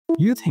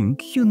You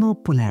think you know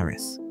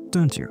Polaris,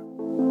 don't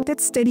you? That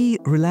steady,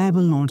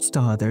 reliable North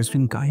Star that's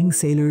been guiding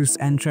sailors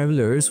and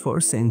travelers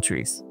for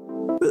centuries.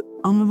 Well,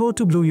 I'm about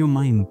to blow your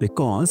mind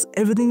because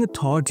everything you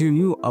thought you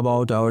knew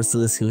about our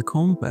celestial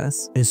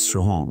compass is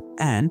wrong.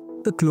 And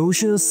the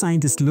closer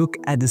scientists look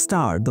at the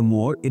star, the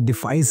more it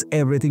defies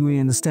everything we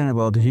understand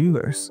about the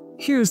universe.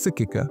 Here's the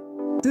kicker.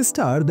 This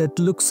star that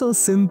looks so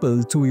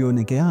simple to your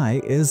naked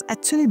eye is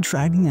actually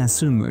driving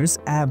astronomers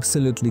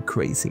absolutely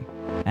crazy.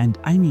 And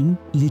I mean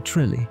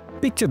literally.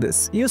 Picture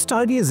this, you're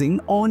stargazing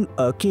on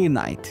a clear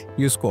night.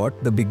 You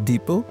spot the Big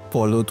Dipole,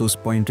 follow those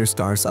pointer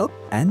stars up,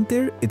 and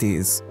there it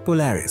is,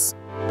 Polaris,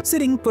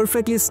 sitting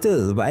perfectly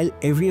still while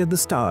every other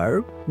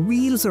star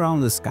wheels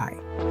around the sky.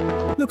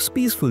 Looks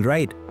peaceful,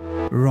 right?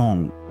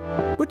 Wrong.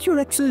 What you're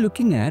actually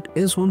looking at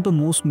is one of the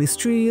most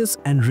mysterious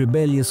and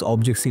rebellious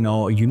objects in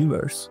our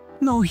universe.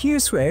 Now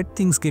here's where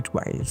things get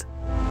wild.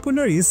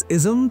 Polaris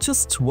isn't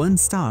just one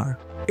star.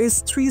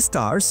 It's three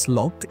stars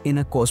locked in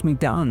a cosmic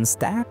dance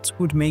that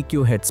would make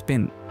your head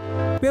spin.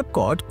 We have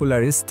got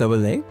Polaris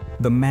AA,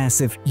 the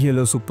massive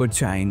yellow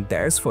supergiant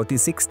that's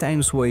 46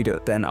 times wider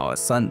than our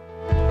Sun.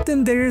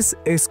 Then there's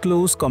its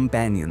close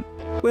companion,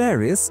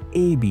 Polaris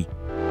AB,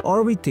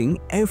 orbiting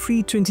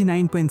every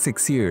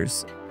 29.6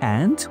 years.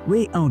 And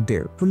way out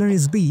there,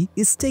 Polaris B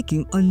is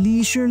taking a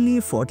leisurely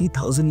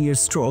 40,000-year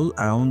stroll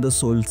around the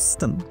solar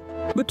system.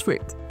 But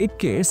wait, it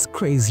gets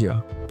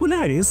crazier.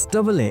 Polaris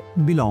AA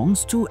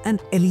belongs to an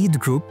elite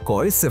group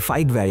called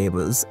Cepheid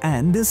variables,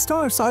 and these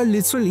stars are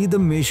literally the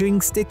measuring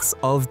sticks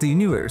of the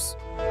universe.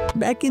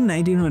 Back in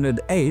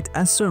 1908,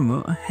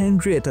 astronomer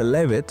Henrietta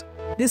Leavitt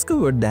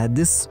discovered that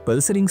these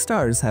pulsating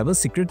stars have a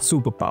secret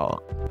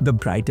superpower. The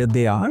brighter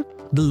they are,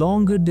 the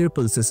longer their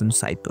pulsation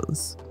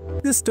cycles.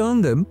 This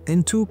turned them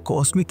into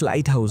cosmic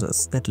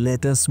lighthouses that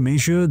let us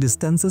measure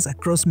distances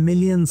across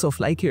millions of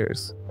light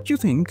years. You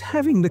think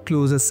having the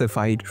closest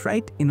Cepheid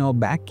right in our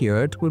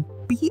backyard would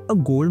be a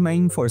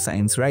goldmine for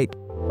science, right?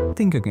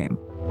 Think again.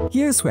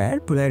 Here's where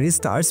Polaris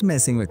starts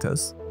messing with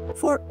us.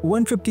 For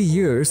 150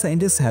 years,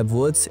 scientists have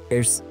watched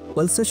its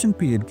pulsation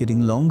period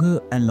getting longer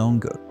and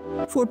longer,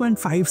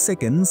 4.5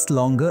 seconds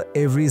longer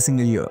every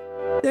single year.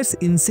 That's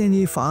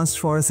insanely fast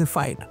for a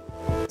Cepheid,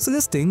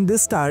 suggesting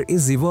this star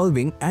is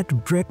evolving at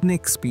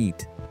breakneck speed.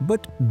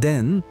 But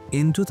then,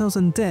 in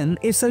 2010,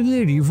 it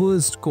suddenly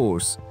reversed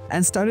course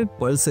and started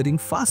pulsating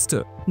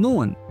faster. No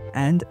one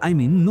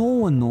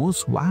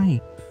knows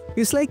why.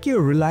 It's like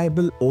your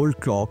reliable old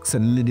clock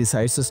suddenly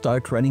decides to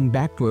start running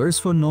backwards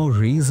for no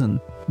reason.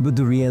 But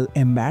the real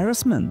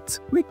embarrassment,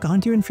 we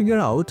can't even figure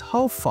out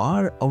how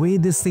far away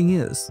this thing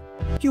is.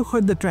 You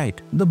heard that right,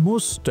 the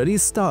most studied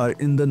star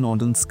in the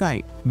northern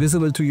sky,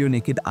 visible to your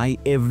naked eye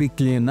every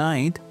clear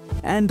night,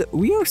 and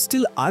we are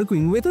still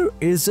arguing whether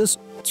it's just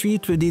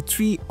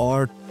 323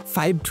 or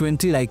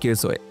 520 light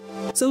years away.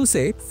 Some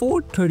say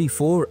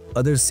 434,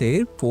 others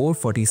say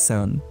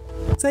 447.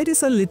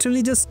 Scientists are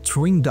literally just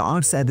throwing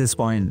darts at this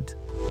point.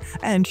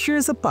 And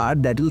here's the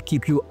part that will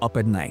keep you up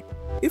at night.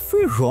 If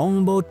we're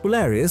wrong about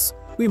Polaris,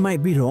 we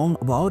might be wrong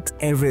about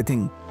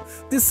everything.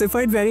 These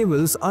Cepheid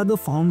variables are the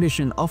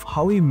foundation of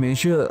how we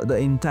measure the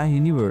entire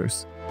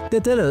universe. They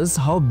tell us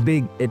how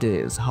big it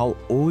is, how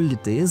old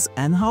it is,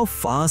 and how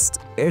fast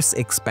it's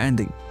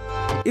expanding.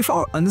 If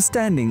our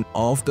understanding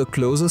of the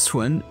closest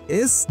one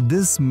is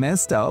this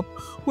messed up,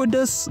 what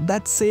does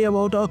that say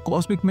about our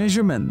cosmic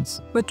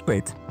measurements? But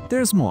wait,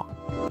 there's more.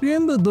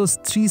 Remember those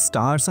three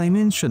stars I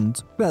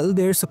mentioned? Well,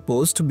 they're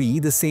supposed to be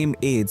the same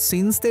age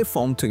since they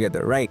formed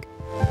together, right?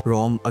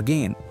 Wrong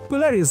again.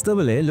 Polaris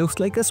AA looks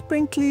like a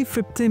sprinkly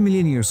 50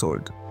 million years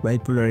old, while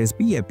Polaris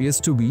B appears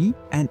to be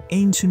an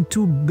ancient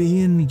 2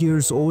 billion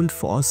years old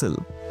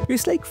fossil.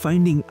 It's like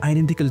finding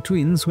identical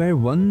twins where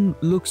one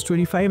looks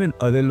 25 and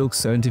other looks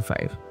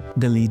 75.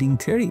 The leading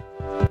theory.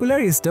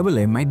 Polaris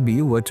AA might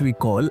be what we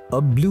call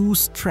a blue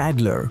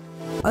straggler,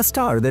 a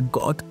star that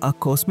got a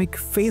cosmic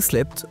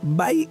facelift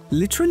by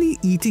literally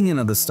eating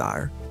another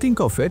star. Think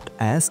of it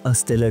as a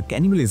stellar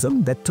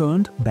cannibalism that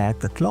turned back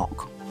the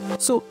clock.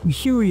 So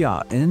here we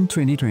are in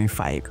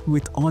 2025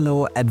 with all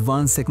our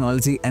advanced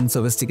technology and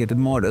sophisticated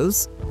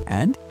models,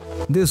 and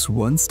this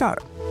one star,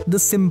 the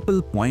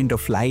simple point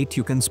of light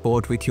you can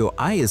spot with your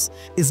eyes,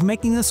 is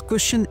making us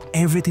question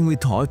everything we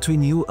thought we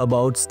knew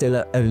about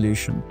stellar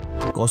evolution,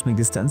 cosmic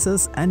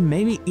distances, and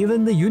maybe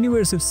even the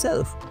universe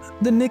itself.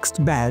 The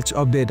next batch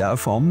of data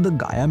from the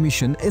Gaia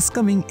mission is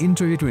coming in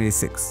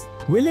 2026.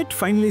 Will it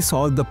finally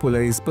solve the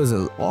Polaris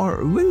puzzle,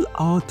 or will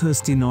our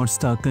thirsty North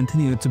Star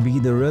continue to be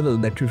the rebel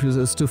that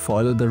refuses to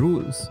follow the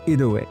rules?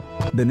 Either way,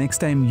 the next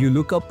time you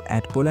look up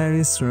at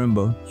Polaris,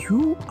 remember,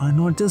 you are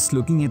not just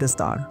looking at a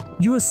star.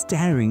 You are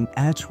staring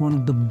at one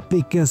of the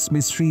biggest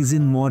mysteries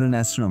in modern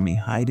astronomy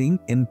hiding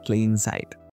in plain sight.